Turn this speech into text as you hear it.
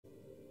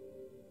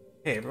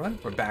Hey everyone,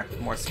 we're back with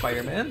more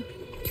Spider-Man.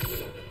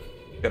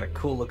 Got a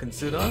cool looking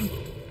suit on.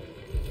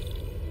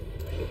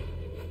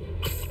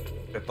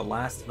 Got the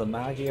last of the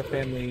Magia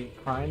family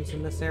crimes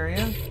in this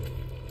area.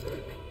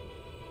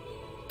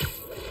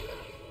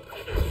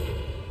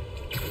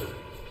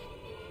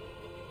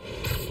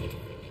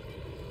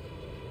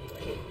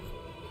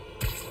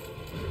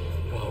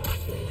 Whoa,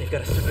 they've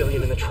got a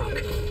civilian in the trunk.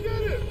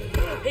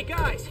 Hey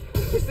guys,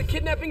 is the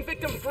kidnapping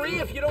victim free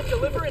if you don't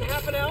deliver in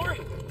half an hour?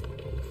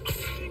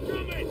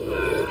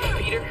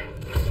 Peter,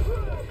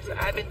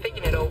 I've been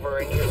thinking it over,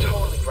 and you're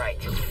totally right.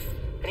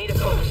 I need to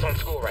focus on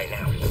school right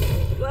now.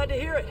 Glad to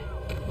hear it.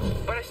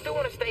 But I still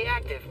want to stay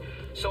active,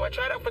 so I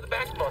tried out for the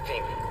basketball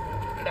team.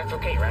 That's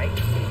okay, right?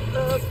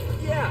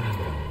 Yeah.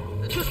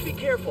 Just be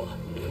careful.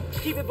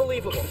 Keep it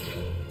believable.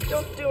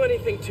 Don't do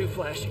anything too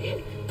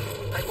flashy.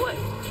 Like what?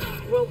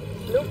 Well,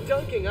 no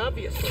dunking,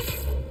 obviously.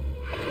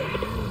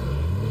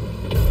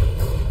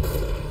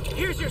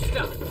 Here's your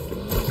stuff.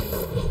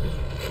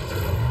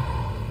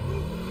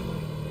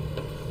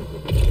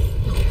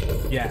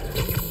 Yeah.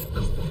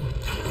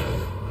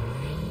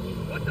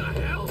 What the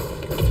hell?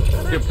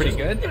 Doing pretty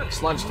good.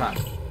 It's lunchtime.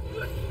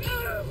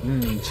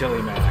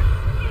 Chili Mac.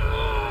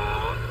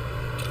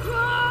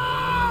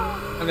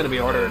 I'm gonna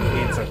be ordering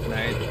pizza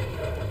tonight.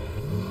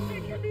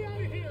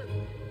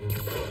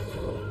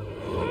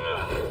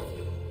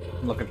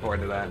 I'm looking forward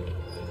to that.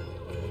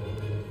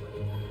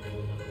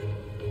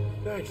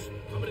 Thanks.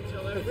 I'm gonna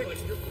tell everybody I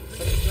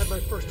just had my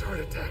first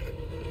heart attack.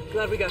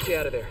 Glad we got you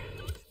out of there.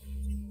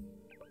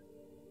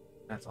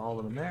 That's all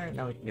of them there.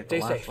 Now we can get the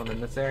Stay last safe. one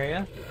in this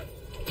area.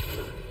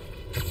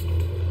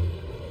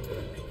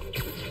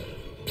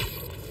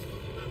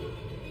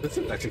 This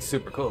is actually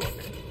super cool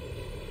looking.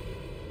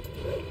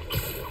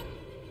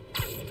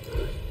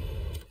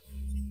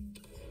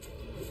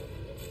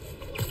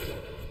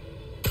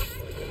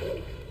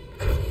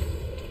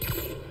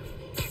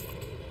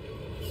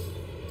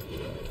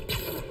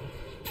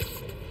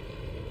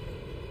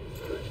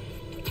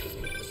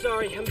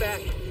 Sorry, I'm back.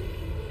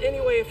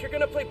 Anyway, if you're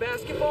gonna play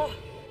basketball,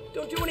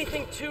 don't do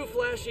anything too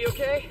flashy,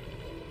 okay?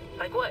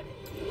 Like what?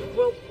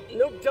 Well,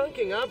 no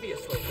dunking,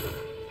 obviously.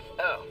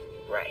 Oh,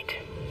 right.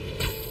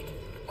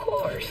 Of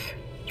course.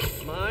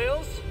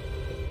 Miles?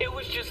 It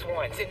was just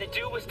once, and the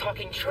dude was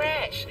talking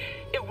trash.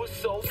 It was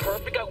so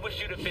perfect, I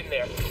wish you'd have been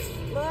there.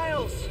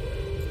 Miles!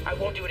 I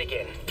won't do it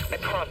again. I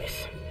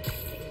promise.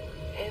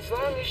 As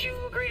long as you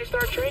agree to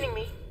start training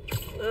me.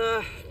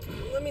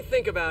 Let me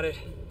think about it.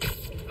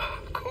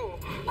 Cool.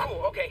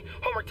 Okay,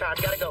 homework time.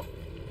 Gotta go.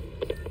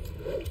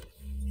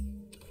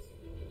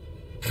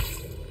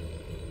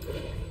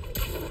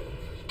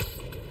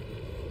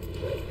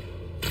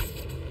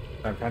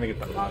 I'm trying to get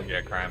the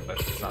Magia crime, but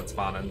it's not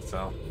spawning,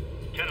 so...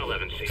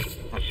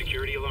 1011C. A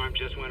security alarm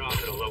just went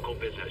off at a local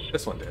business.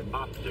 This one did.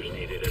 Officers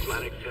needed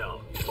Atlantic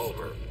Hill.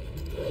 Over.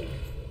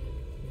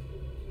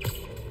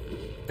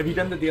 Have you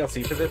done the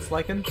DLC for this,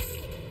 Lycan?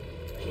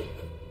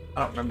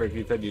 I don't remember if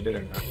you said you did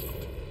or not.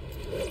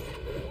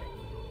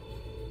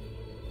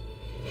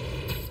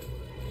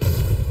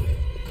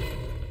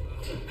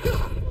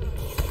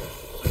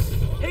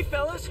 Hey,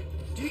 fellas!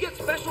 Do you get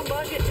special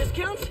Magia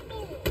discounts?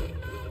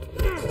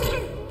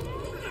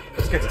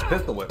 This guy's his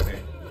pistol with me.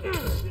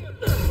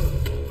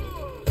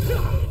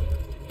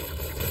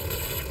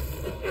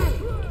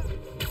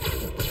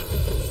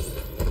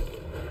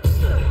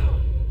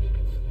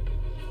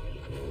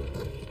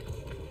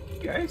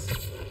 Guys?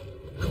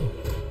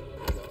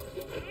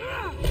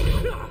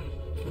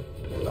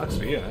 Sucks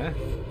for you, eh?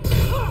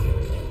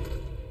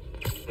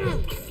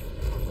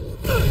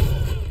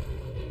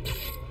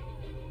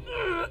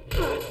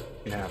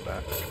 You can have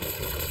that.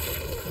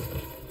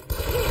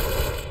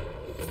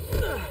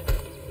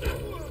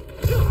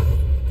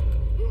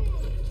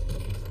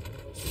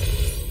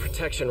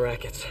 Protection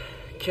rackets.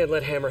 Can't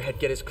let Hammerhead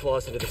get his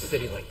claws into the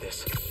city like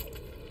this.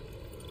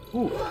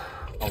 Ooh,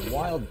 a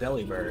wild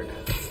delibird.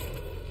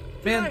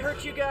 Did I Man,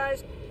 hurt you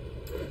guys?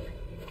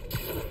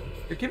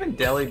 you're giving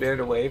delibird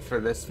away for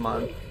this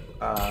month.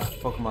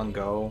 Pokemon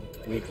Go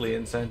weekly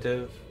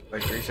incentive,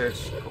 like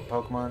research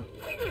Pokemon.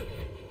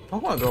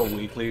 Pokemon Go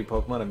weekly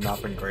Pokemon have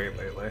not been great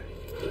lately.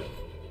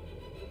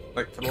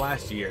 Like for the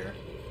last year.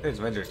 There's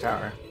Avengers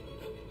Tower.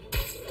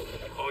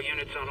 All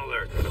units on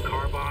alert. A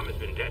car bomb has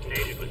been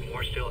detonated with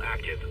more still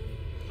active.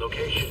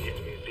 Location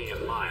is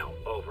Museum Mile.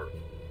 Over.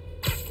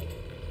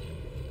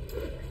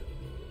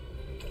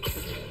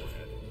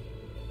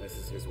 This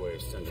is his way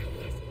of sending a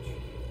message.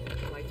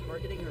 By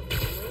targeting her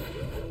family?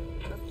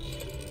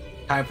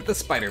 Time for the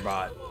Spider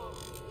Bot.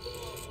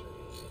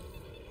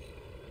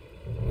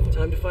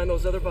 Time to find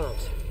those other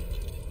bombs.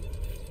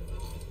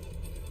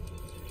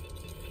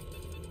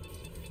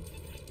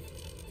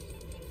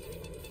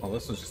 Oh,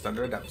 this one's just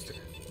under a dumpster.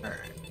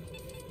 Alright.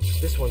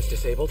 This one's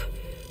disabled.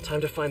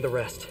 Time to find the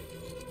rest.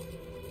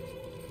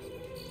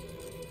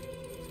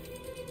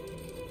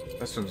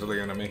 This one's really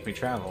gonna make me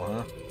travel,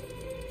 huh?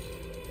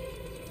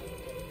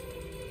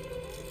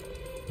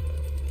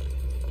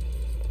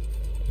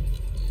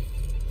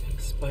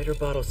 Spider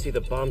bot will see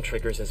the bomb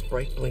triggers as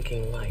bright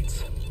blinking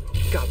lights.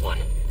 Got one.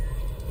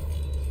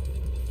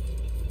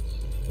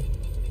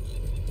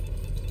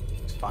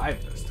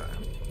 5 this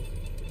time.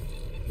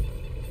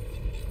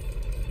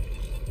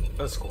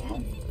 That's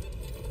cool.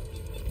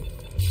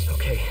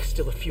 Okay,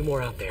 still a few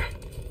more out there.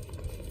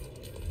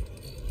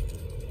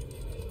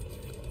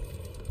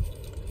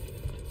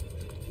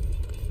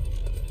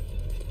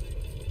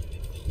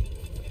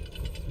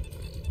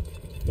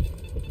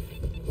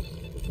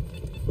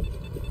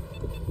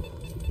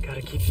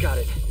 Got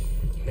it.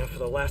 Now for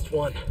the last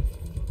one.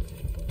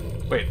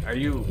 Wait, are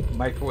you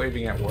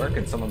microwaving at work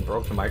and someone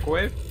broke the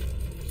microwave?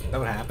 Is that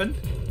what happened?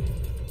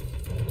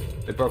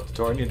 They broke the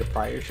door and you need to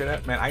pry your shit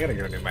out? Man, I gotta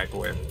get a new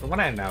microwave. From what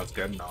I know, it's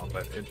good and all,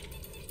 but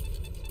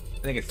I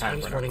think it's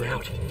time Time's for an running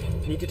upgrade.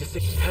 out. Need to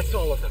that's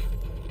all of them.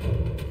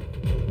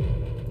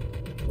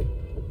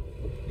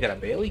 You got a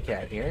Bailey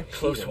cat here.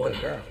 Close She's a one.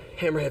 good girl.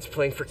 Hammerhead's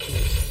playing for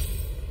keeps.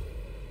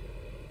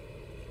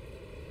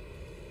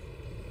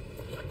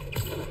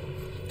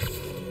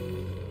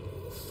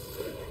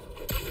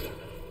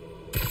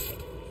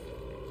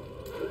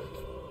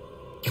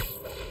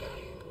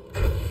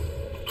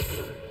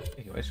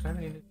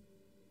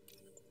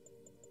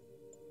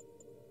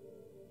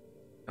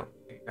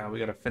 We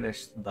gotta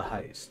finish the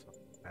heist.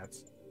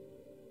 That's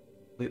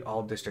complete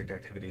all district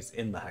activities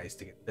in the heist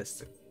to get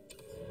this.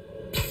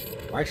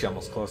 We're actually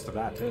almost close to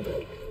that too.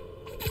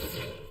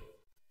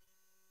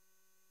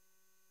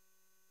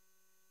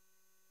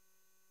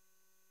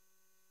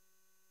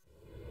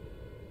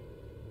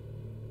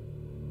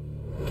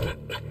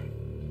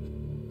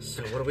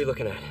 So what are we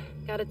looking at?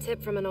 Got a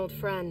tip from an old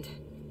friend.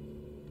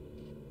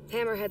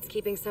 Hammerhead's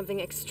keeping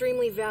something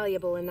extremely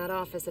valuable in that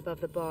office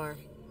above the bar.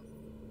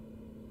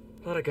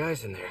 A lot of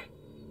guys in there.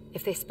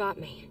 If they spot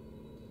me,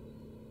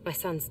 my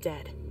son's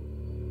dead.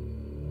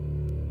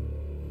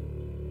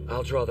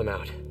 I'll draw them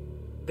out.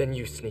 Then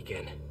you sneak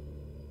in.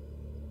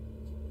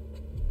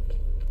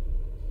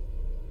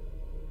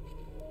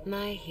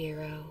 My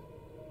hero.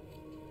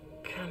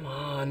 Come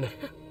on.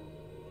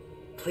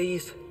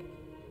 Please.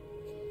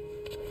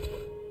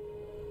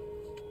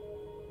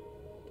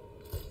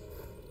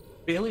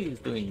 Bailey is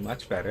doing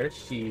much better.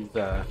 She's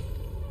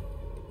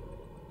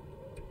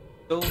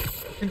still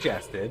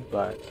congested,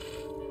 but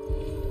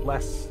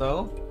less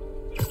so.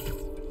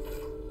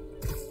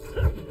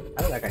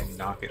 How did that guy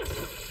knock it?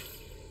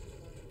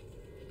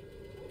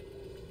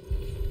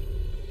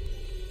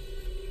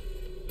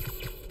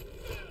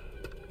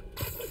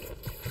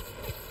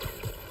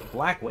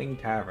 Black Wing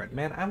Tavern.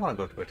 Man, I want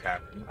to go to a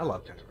tavern. I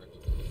love taverns.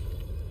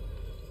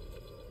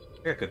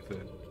 They got good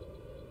food.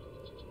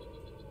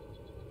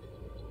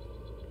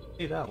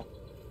 See that one.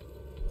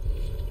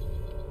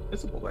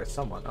 Visible by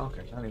someone.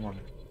 Okay, not anymore.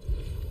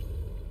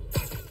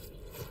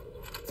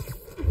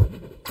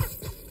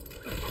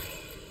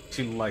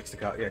 She likes to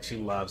cuddle. Yeah, she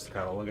loves to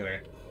cuddle. Look at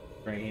her.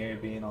 Right here,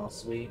 being all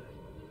sweet.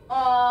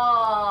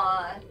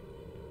 Aww.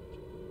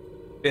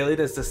 Bailey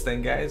does this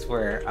thing, guys,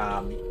 where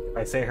if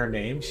I say her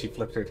name, she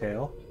flips her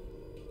tail.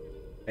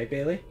 Hey,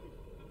 Bailey?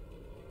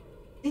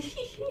 It's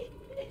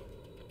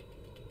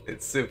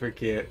super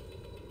cute.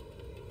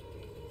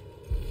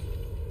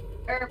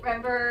 I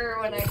remember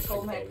when I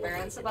told my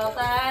parents about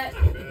that,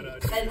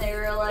 and they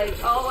were like,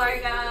 oh my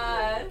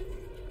god.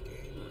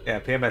 Yeah,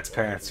 Piamet's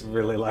parents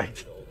really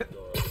liked it.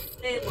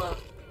 They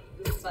loved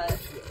it, but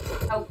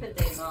how could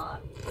they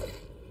not?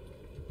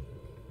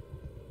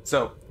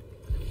 So,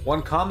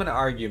 one common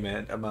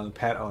argument among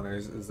pet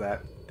owners is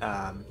that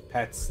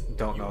pets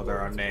don't know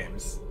their own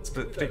names,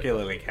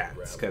 particularly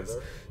cats, because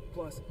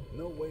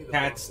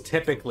cats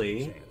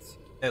typically,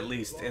 at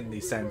least in the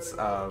sense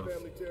of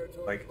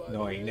like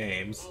knowing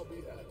names,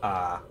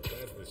 Nap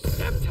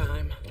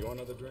time.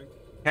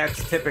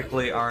 cats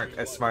typically aren't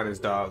as smart as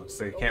dogs.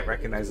 They can't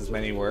recognize as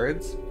many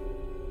words.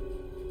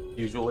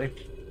 Usually,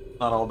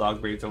 not all dog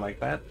breeds are like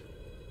that,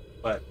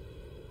 but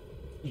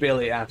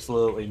Bailey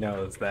absolutely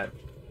knows that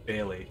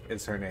Bailey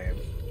is her name.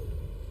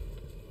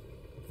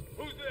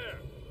 Who's there?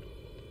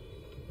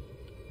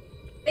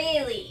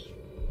 Bailey!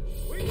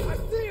 Wait, I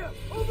see him!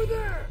 Over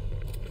there!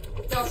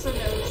 She also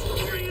knows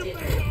the word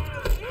dinner.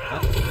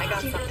 I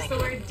got She knows something. the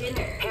word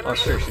dinner. Oh,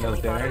 sure, she knows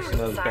dinner, she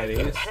knows Inside an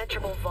Betty's.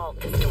 impenetrable vault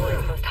to store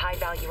its most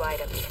high-value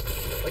items.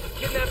 Like a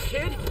kidnapped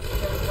kid?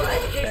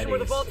 What? Location where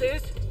the Betty's. vault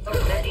is? No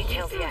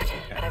details yet,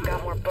 but I've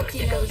got more books She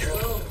to go knows through.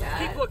 little Keep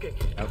cat. looking.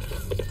 Yep.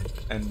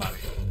 And money.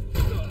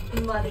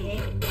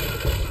 Money.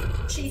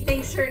 She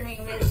thinks her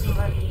name is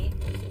Money.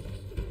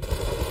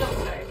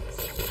 Sometimes.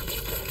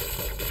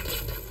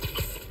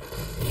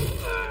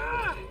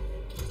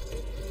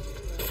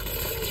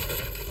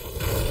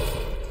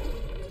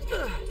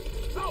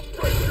 I'll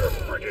break your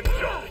friggin'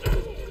 jaw!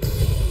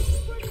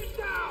 Bring it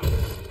down!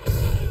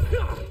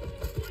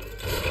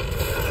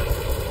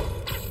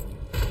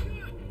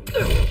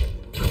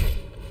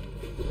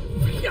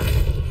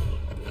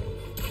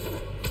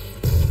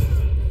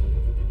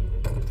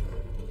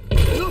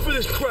 Enough of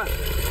this crap!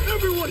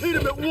 Everyone hit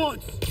him at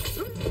once!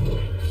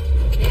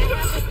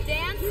 Have this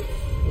dance?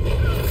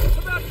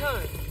 About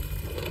time.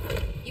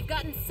 You've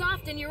gotten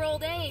soft in your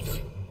old age.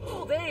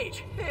 Old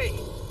age? Hey,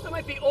 I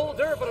might be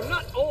older, but I'm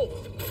not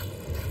old.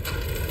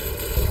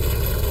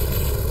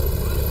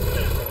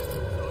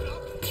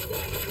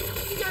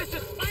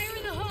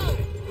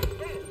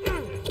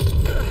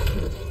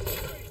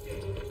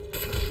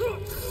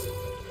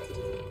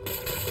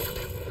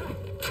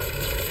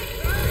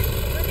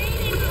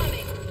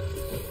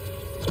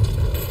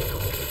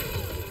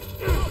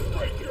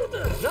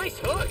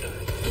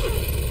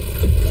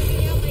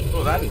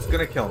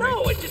 gonna kill me.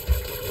 No,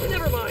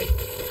 never mind.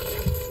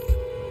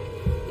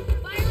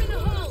 Fire in the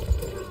hole!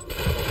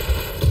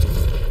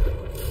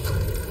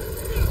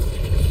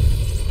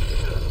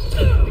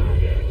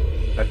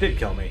 That did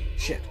kill me.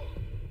 Shit.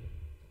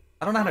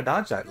 I don't know how to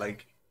dodge that.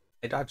 Like,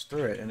 I dodged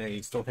through it and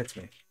he still hits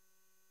me.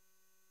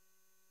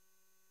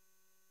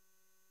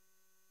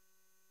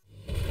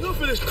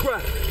 Enough of this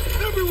crap!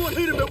 Everyone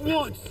hit him at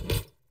once!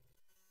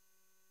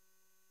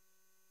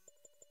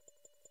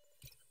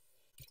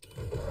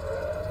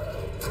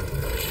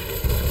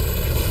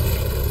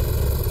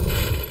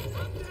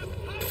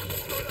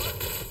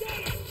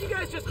 You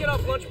guys just get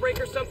off lunch break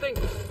or something?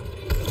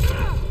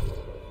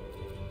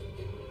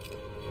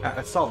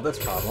 I solved this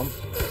problem.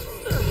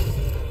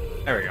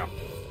 There we go.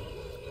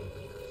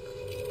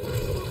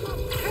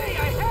 Hey,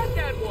 I had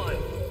that one!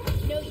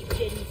 No, you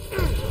didn't.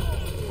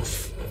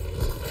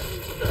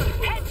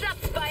 Heads up,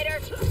 Spider!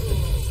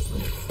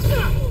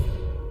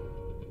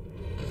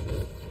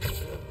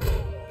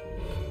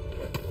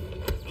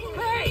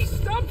 Hey,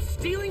 stop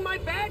stealing my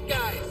bad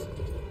guys!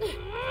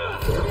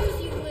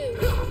 Lose, you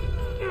lose.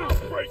 I'll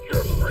break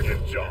your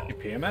friggin' jaw! You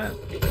pee, man?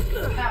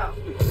 No.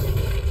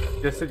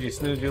 Just said you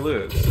snooze, you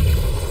lose. We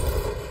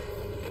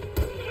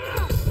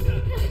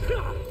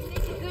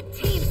make a good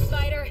team,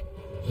 Spider.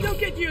 Don't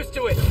get used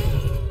to it!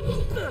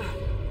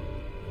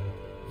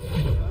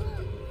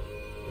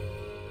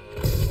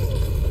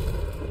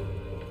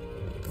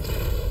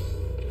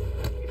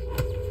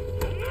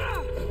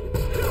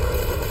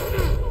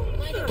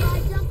 Mind if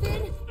I jump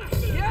in?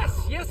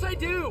 Yes I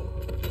do!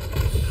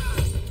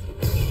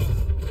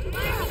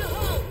 Fire in the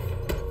hole!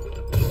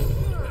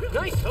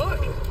 Nice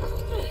hook!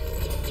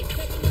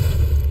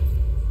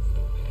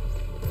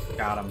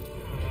 Got him.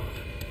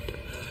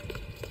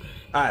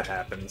 That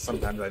happens.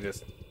 Sometimes I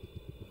just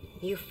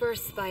You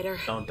first, Spider.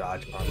 don't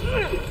dodge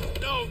properly.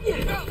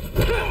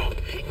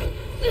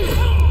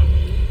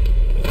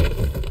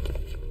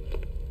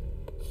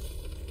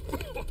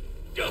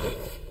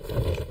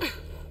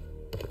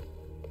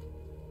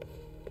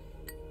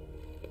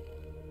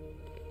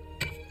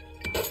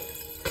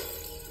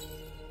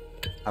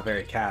 Not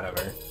very cat of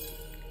her.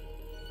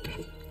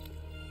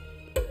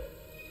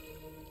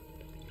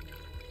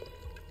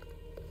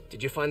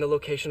 Did you find the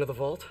location of the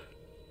vault?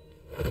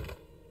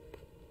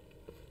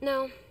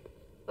 No,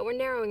 but we're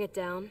narrowing it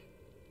down.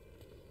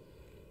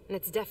 And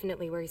it's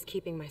definitely where he's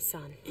keeping my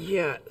son.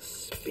 Yeah,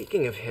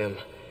 speaking of him,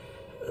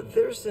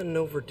 there's an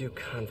overdue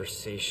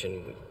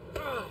conversation.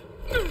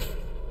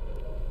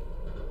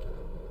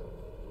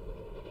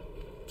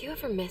 Do you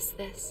ever miss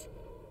this?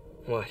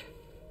 What?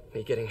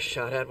 Me getting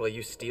shot at while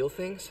you steal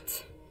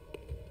things?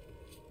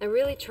 I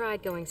really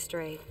tried going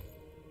straight.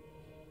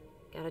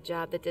 Got a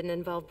job that didn't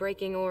involve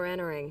breaking or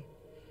entering.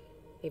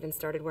 Even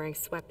started wearing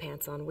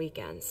sweatpants on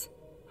weekends.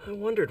 I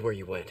wondered where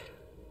you went.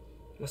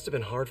 Must have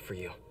been hard for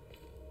you.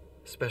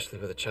 Especially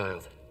with a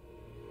child.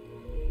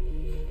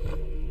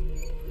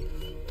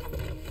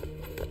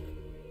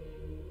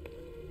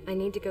 I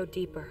need to go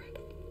deeper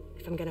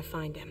if I'm gonna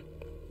find him.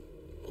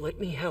 Let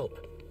me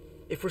help.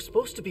 If we're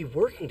supposed to be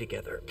working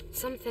together...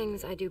 Some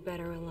things I do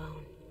better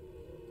alone.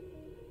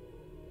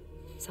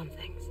 Some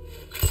things.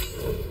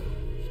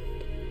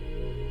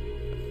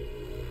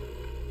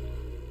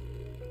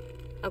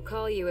 I'll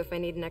call you if I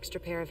need an extra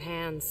pair of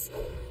hands.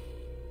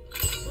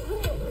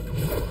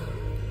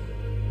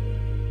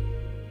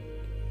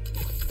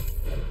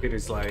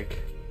 Peter's like,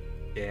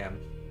 damn.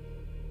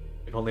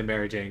 If only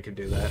Mary Jane could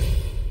do that.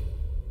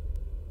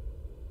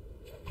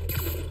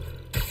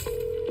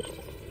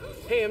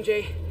 Hey,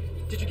 MJ.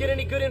 Did you get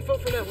any good info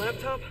from that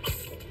laptop?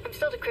 I'm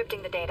still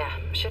decrypting the data.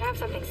 Should have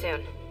something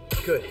soon.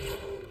 Good.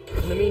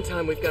 In the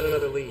meantime, we've got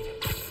another lead.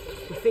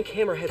 We think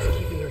Hammerhead's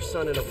keeping her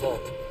son in a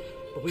vault,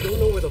 but we don't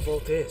know where the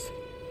vault is.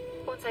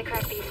 Once I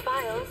crack these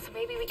files,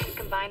 maybe we can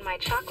combine my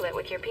chocolate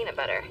with your peanut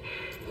butter.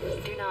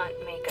 Do not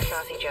make a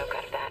saucy joke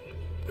out of that.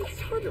 It's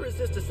hard to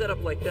resist a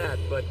setup like that,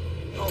 but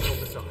I'll hold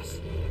the sauce.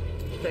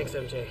 Thanks,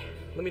 MJ.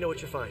 Let me know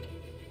what you find.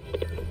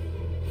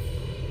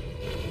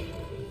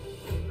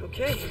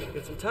 Okay,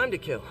 got some time to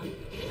kill.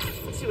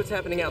 Let's see what's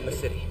happening out in the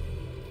city.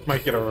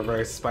 Might get a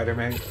reverse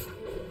Spider-Man.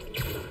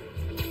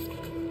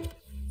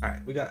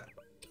 Alright, we got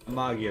a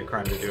Magia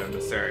crime to do in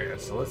this area,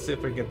 so let's see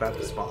if we can get that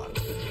to spawn.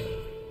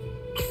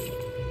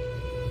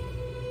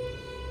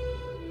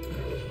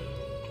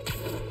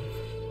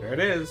 There it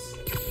is.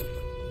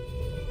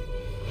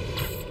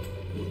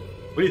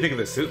 What do you think of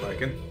this suit,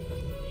 Lycan?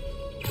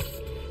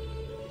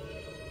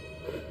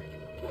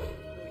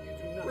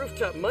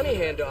 Rooftop money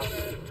handoff.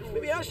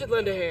 Maybe I should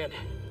lend a hand.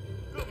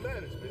 Good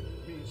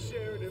management means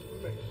sharing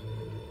information.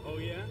 Oh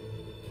yeah?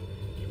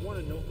 You want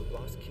to know if the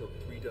boss killed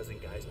 3 dozen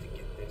guys to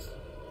get this?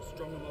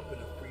 Strung them up in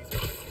a freezer.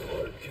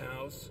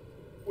 Cows.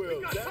 Well,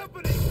 we got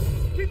company!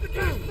 Keep the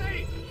guys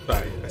safe!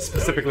 Sorry, I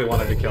specifically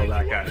wanted to kill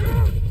that guy.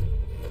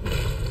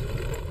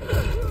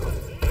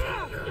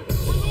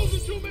 We're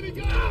losing too many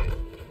guys!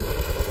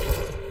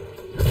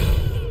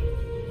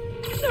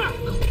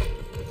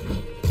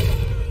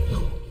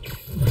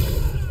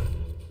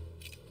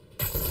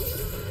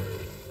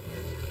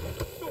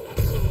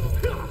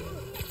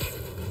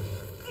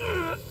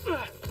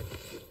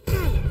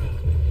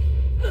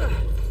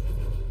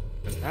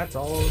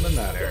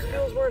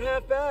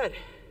 bad,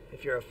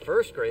 if you're a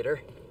first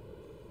grader.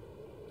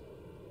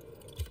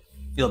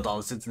 You don't all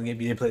the suits in the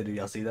game. You didn't play the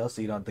DLC though,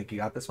 so you don't think you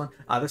got this one.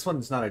 This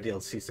one's not a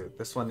DLC suit.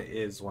 This one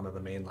is one of the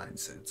mainline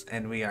suits,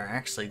 and we are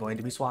actually going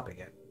to be swapping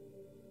it.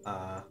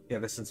 Yeah,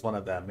 this is one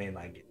of the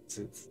mainline game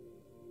suits.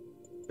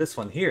 This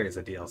one here is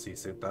a DLC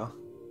suit though.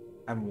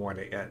 I haven't worn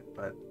it yet,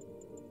 but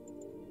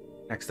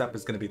next up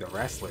is going to be the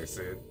wrestler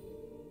suit.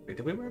 Wait,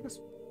 did we wear this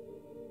one?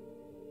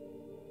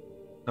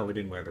 No, we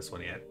didn't wear this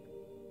one yet.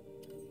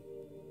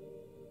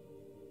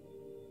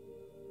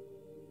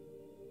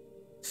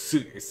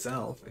 Suit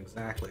yourself,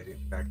 exactly,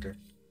 Vector.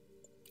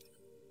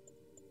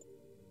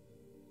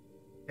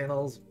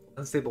 Channels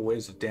unstable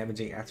waves of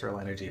damaging ethereal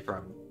energy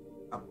from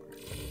upward.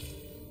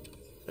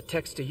 A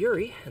text to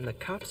Yuri, and the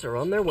cops are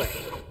on their way.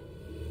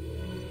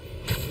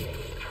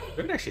 We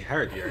haven't actually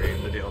hired Yuri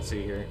in the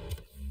DLC here.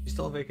 You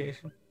still on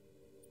vacation?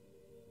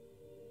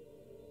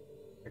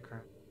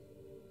 Crime.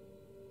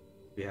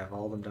 We have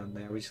all of them done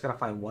there. We just gotta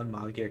find one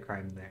mob gear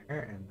crime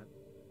there, and then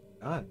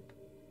done.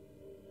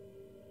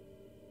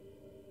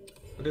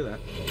 We'll do that.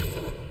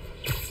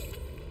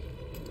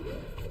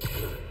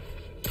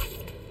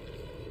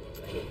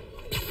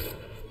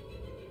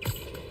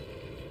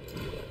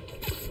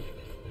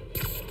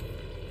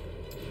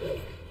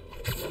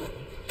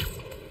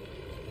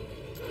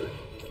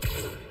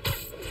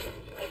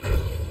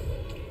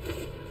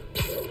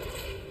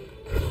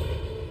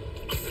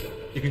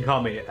 You can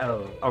call me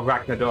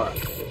Arachnadora.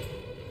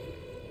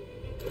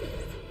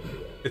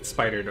 It's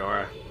Spider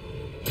Dora.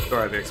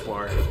 Dora the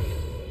Explorer.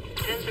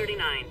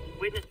 1039.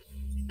 Witness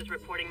is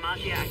reporting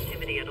mafia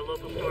activity at a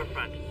local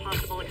storefront.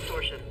 Possible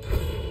extortion.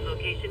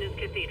 Location is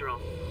Cathedral.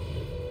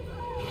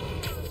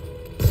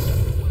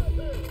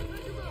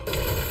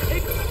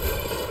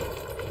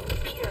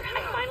 Peter,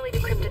 I finally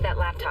decrypted that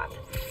laptop.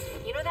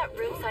 You know that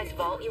room-sized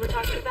vault you were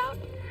talking about?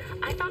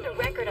 I found a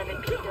record of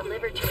it being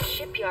delivered to a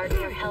shipyard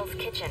near Hell's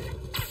Kitchen.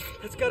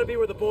 That's gotta be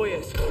where the boy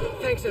is.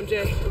 Thanks,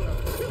 MJ.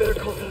 Better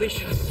call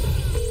Felicia.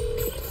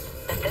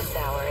 At this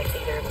hour, it's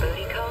either a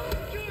booty call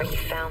or you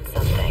found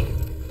something.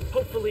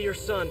 Hopefully your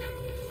son.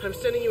 I'm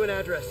sending you an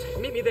address.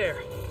 Meet me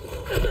there.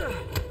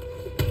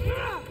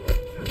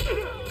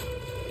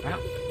 Wow.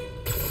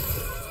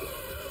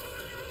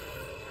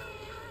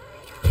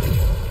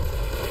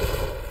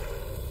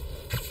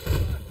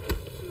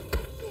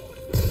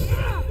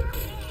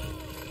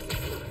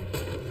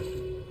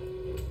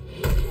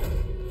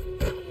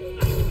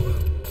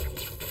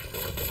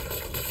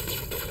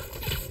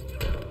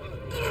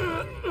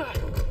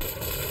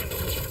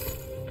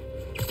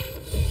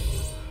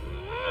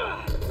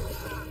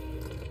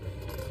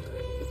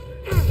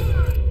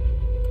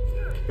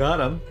 Got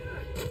him.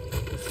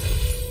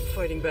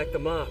 Fighting back the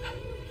mob.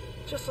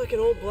 Just like an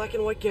old black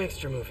and white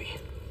gangster movie.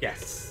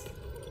 Yes.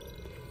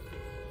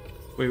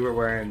 We were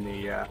wearing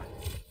the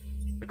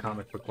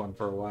comic book one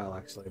for a while,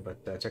 actually,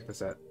 but check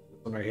this out. This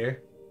one right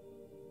here.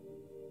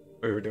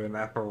 We were doing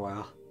that for a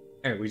while.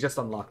 Anyway, we just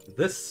unlocked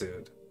this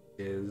suit.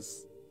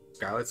 Is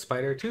Scarlet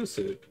Spider 2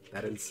 suit.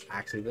 That is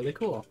actually really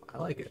cool. I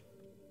like it.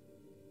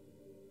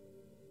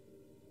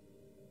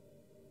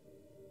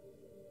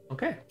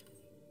 Okay.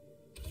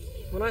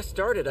 When I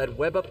started, I'd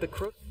web up the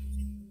crooks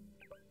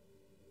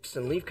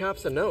and leave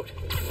cops a note.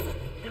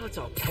 Now it's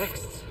all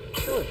texts.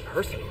 So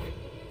impersonal.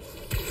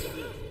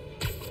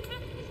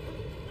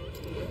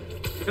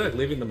 I feel like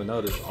leaving them a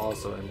note is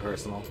also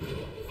impersonal.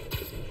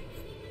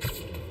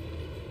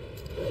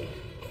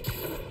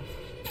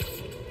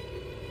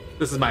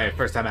 This is my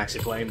first time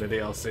actually playing the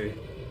DLC.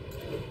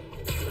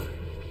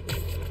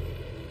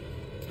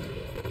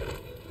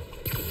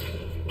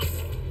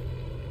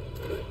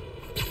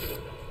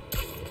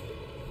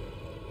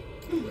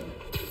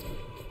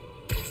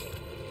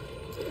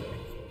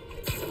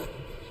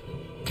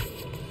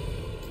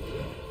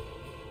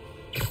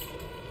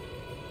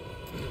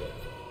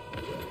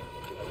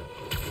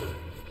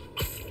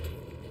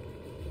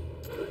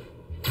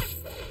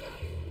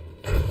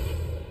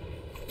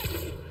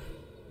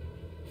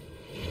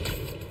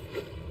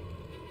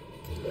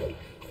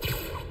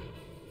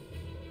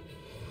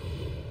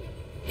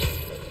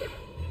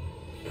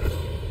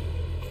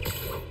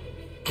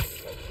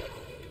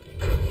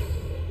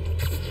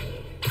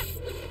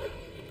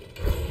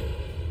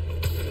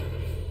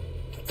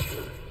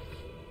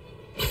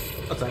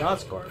 What's that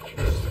Oscorp?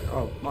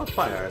 Oh,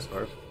 multiply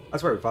Oscorp.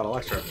 That's where we fought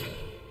Electro.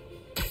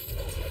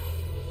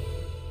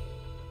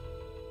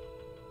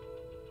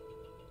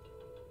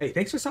 Hey,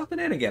 thanks for stopping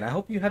in again. I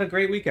hope you had a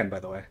great weekend, by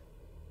the way.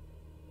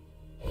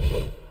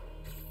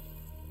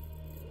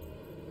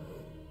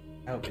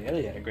 I hope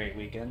Bailey had a great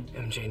weekend.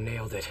 MJ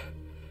nailed it.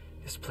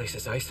 This place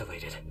is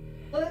isolated.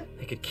 What?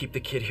 They could keep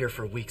the kid here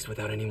for weeks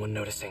without anyone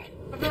noticing.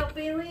 About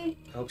Bailey?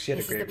 I hope she had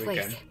a great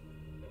weekend.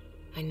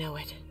 I know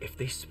it. If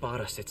they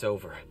spot us, it's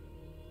over.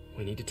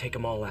 We need to take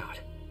them all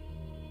out.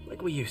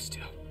 Like we used to.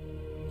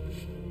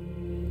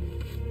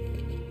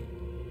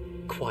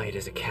 Quiet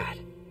as a cat.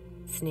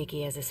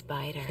 Sneaky as a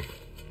spider.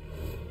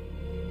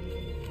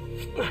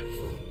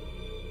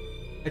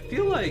 I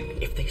feel like...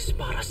 If they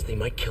spot us, they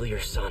might kill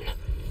your son.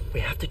 We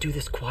have to do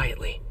this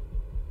quietly.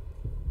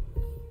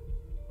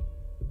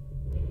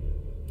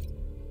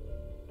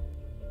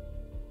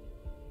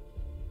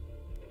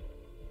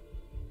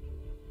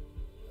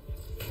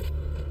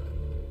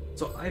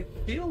 So I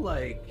feel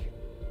like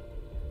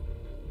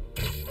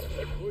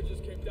Word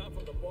just came down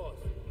from the boss.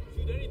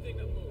 Shoot anything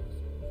that moves.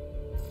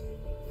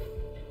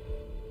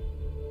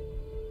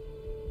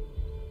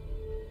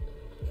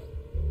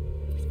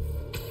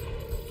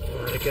 A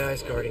lot of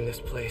guys guarding this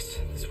place.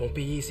 This won't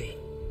be easy.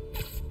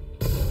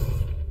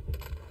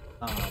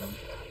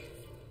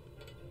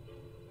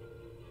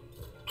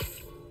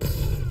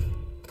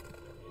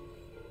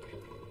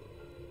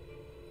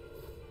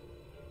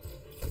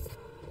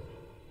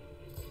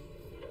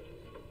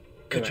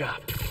 Good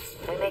job.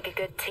 We make a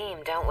good team,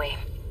 don't we?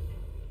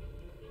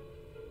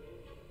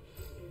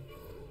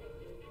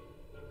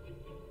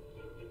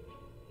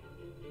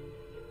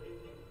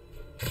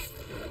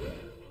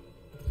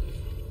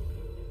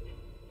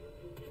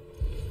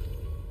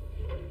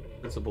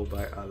 visible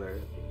by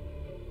others.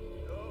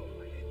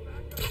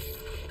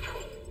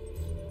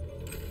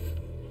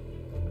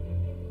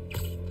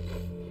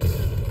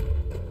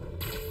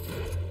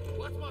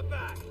 Watch my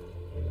back.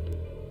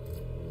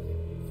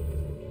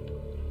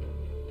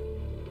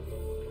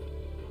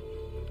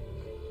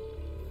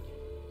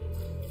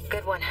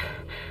 Good one.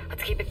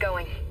 Let's keep it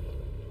going.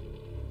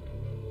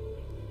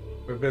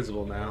 We're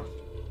visible now.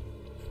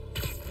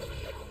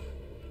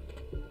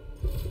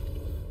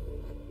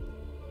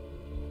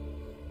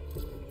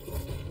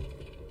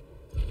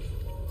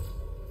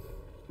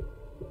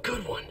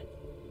 Good one.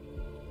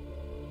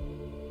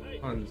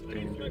 One's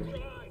dangerous.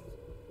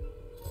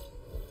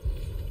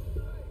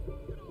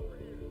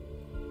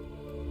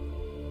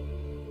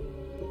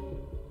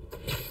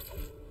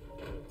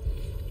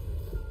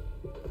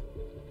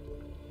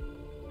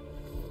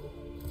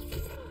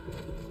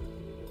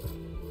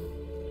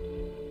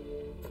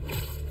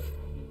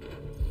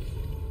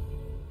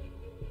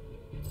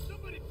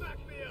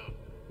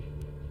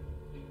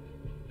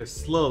 They're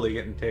slowly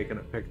getting taken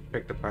and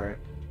picked apart.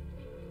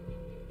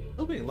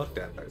 Still being looked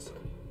at by some.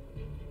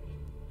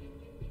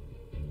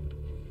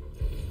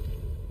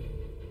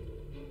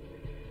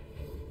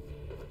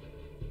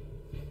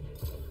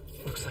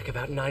 Looks like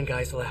about 9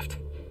 guys left.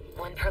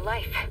 One per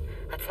life.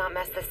 Let's not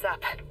mess this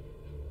up.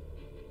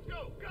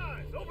 Yo,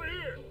 guys, over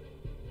here.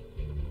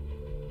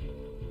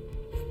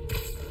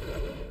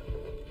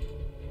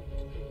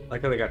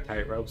 Like how they got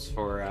tight ropes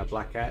for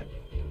Black Cat.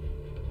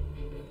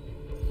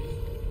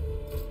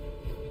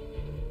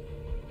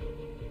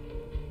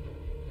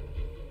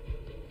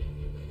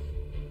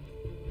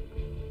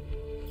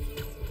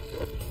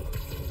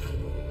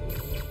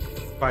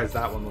 Surprised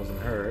that one wasn't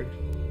heard.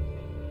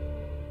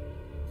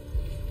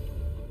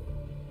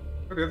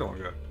 Where'd the other one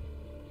go?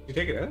 Did you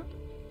take it out?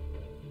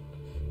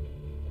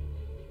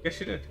 Yes,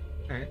 you did.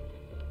 Alright.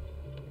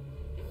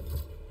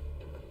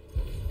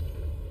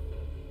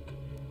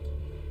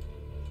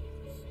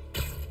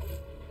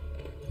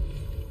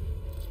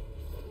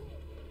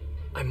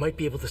 I might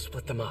be able to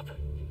split them up.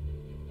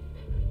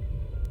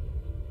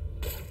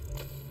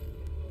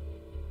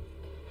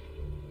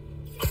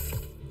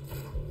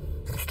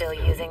 Still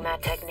using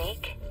that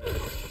technique?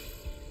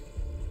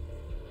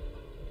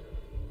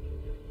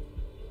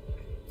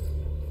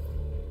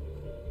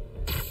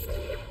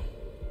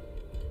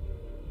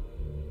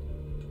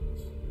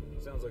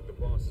 Sounds like the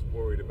boss is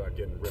worried about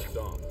getting ripped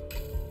off.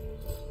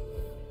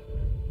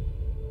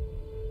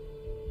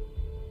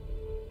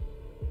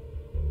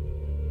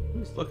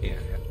 Who's looking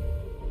at you?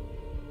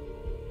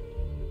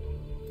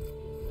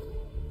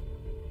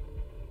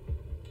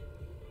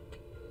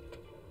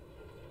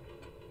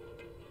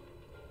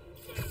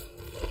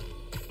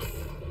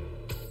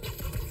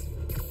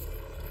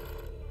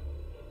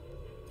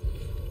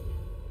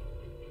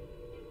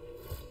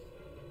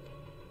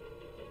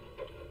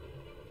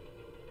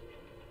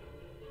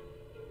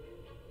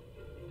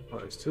 Oh,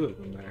 there's 2 of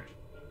them there.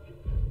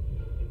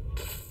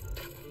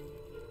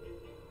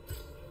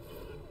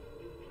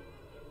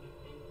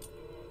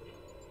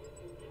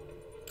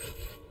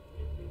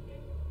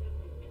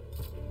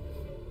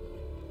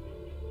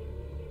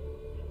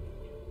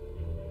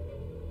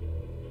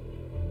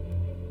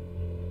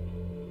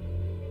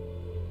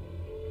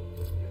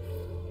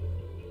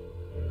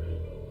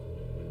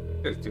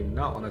 You guys do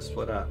not want to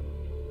split up.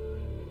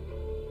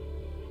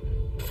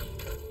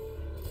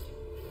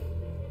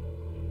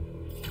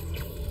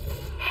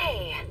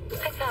 Hey,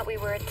 I thought we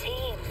were a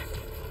team.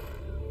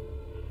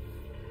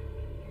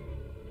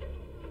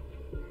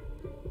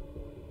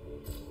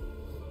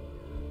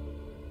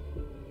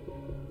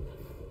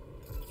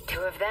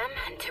 Two of them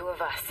and 2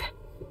 of us.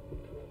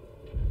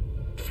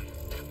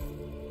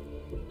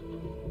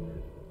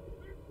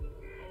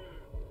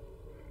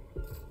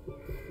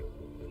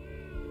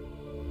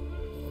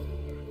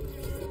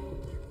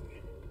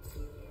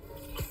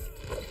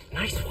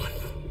 Nice one.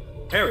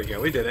 There we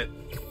go, we did it.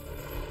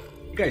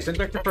 You guys send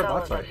back to for a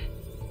boss fight.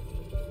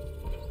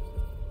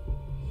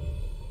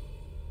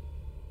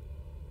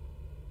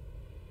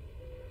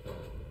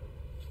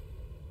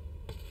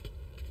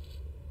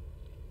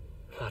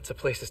 Lots of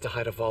places to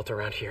hide a vault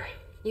around here.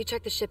 You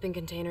check the shipping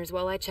containers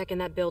while I check in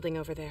that building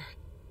over there.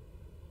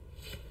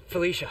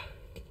 Felicia,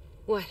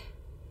 What?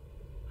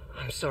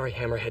 I'm sorry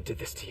Hammerhead did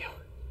this to you.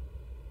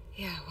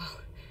 Yeah, well,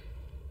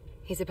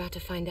 He's about to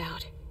find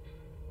out.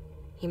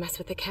 You mess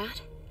with the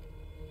cat,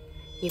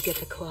 you get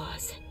the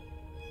claws.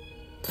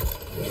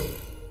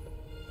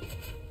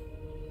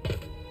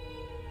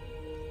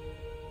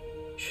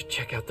 Should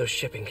check out those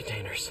shipping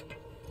containers.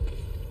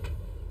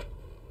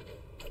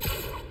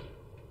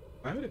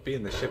 Why would it be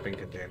in the shipping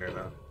container,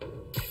 though?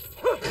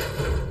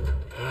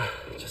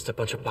 Just a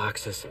bunch of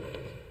boxes.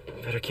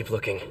 Better keep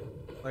looking.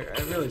 Like,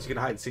 I realize you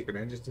can hide secret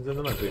engines into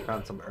them, as we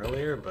found some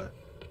earlier, but...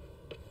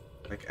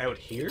 Like, out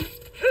here?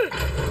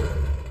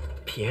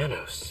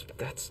 Pianos.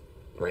 That's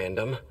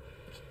random.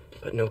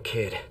 But no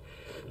kid.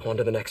 On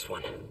to the next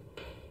one.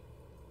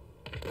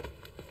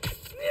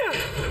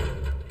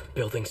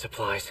 Building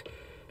supplies.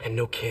 And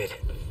no kid.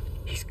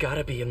 He's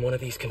gotta be in one of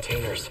these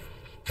containers.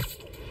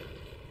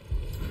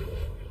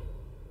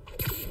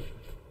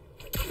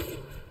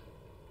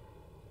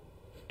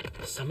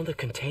 Some of the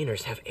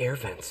containers have air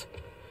vents.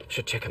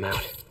 Should check them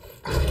out.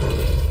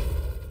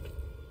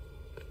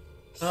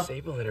 Huh?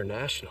 Sable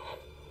International.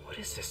 What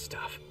is this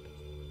stuff?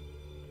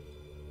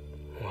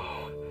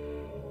 Whoa.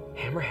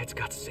 Hammerhead's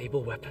got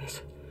Sable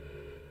weapons.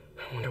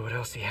 I wonder what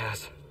else he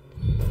has.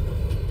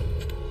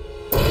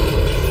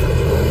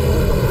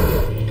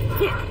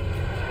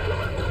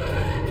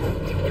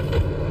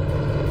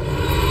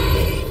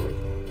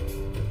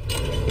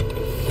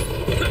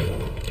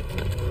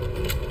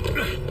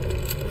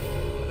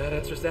 Well, that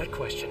answers that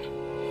question.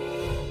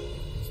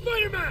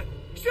 Spider-Man!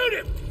 Shoot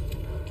him!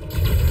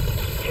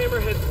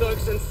 Hammerhead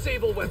thugs and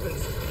Sable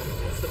weapons.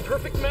 It's the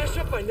perfect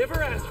mashup I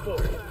never asked for.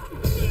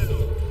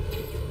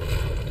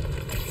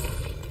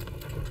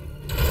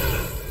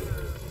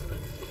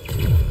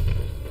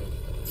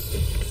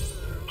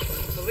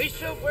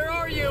 Felicia, where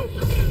are you?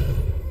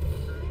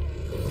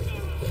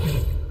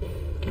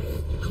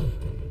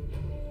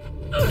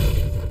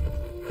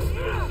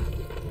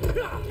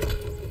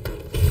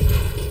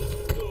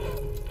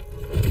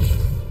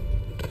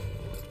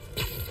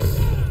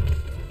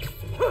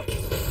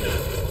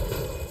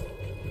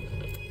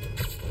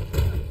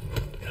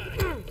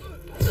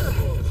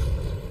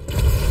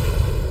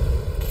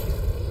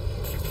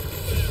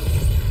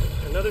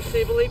 Another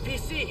Sable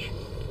APC.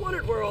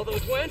 Wondered where all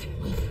those went.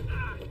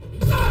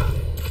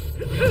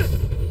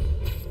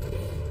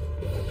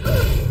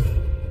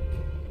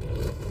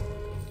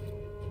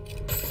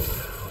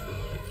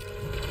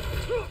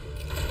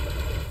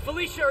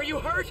 Felicia, are you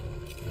hurt?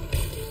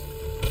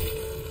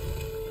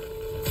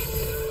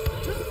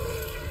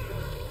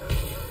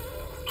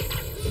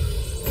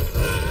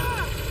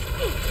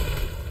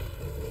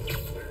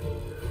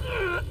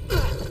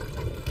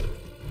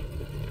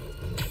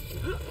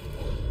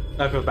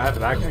 I feel bad for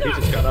that guy. He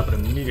just got up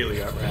and immediately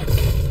got wrecked.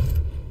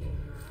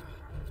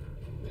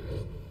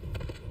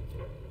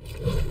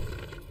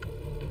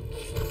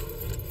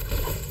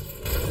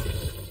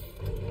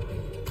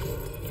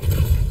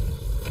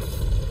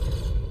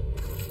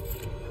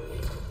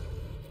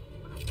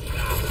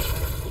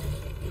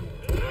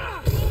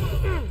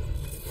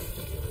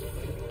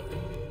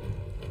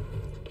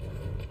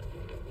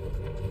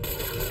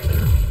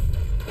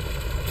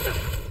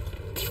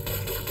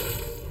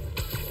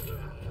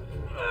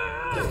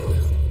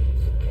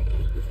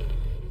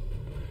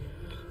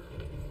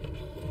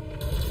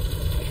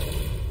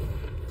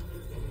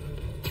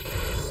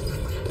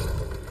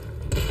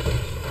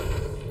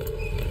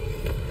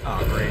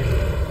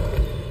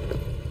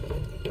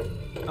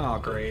 Oh,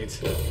 great.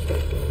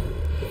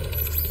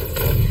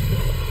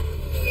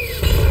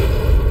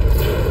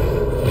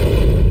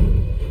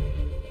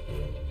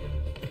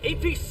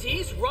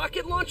 APCs,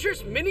 rocket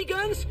launchers,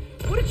 miniguns?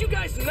 What did you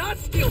guys not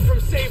steal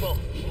from Sable?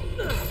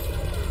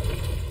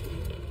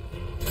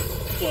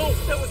 Whoa,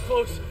 that was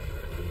close.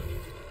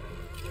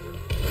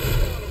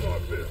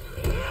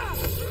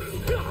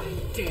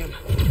 Damn,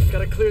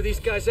 gotta clear these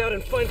guys out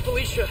and find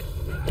Felicia.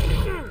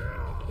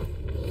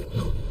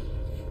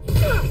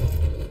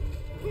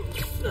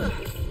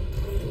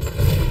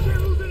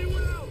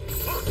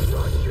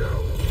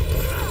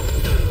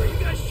 Are you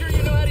guys sure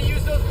you know how to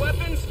use those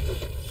weapons?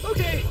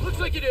 Okay, looks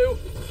like you do.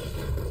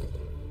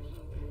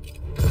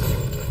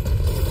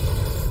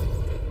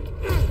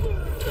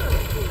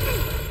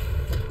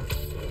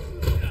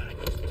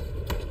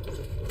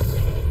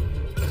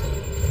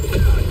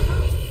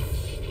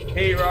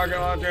 Hey, rocket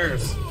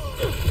launchers!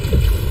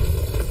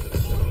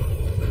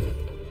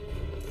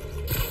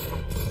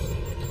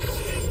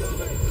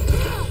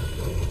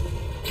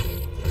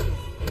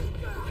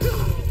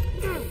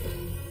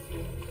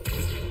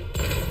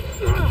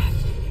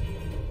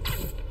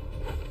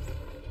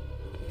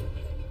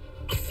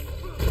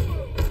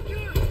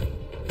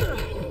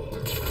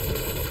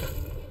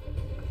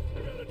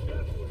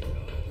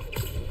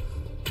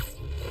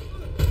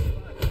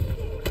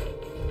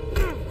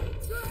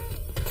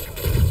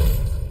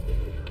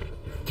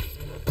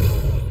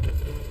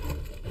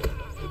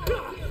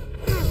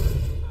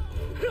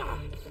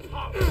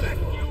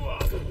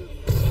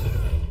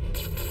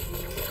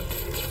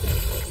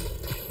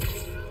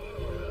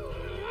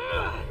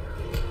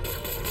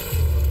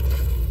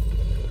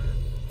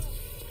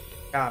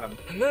 Got him.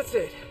 And that's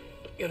it.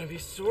 Gonna be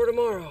sore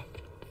tomorrow.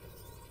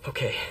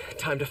 Okay,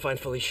 time to find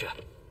Felicia.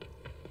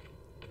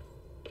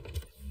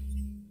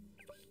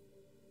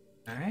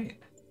 Alright.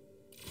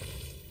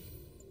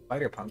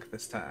 Spider punk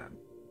this time.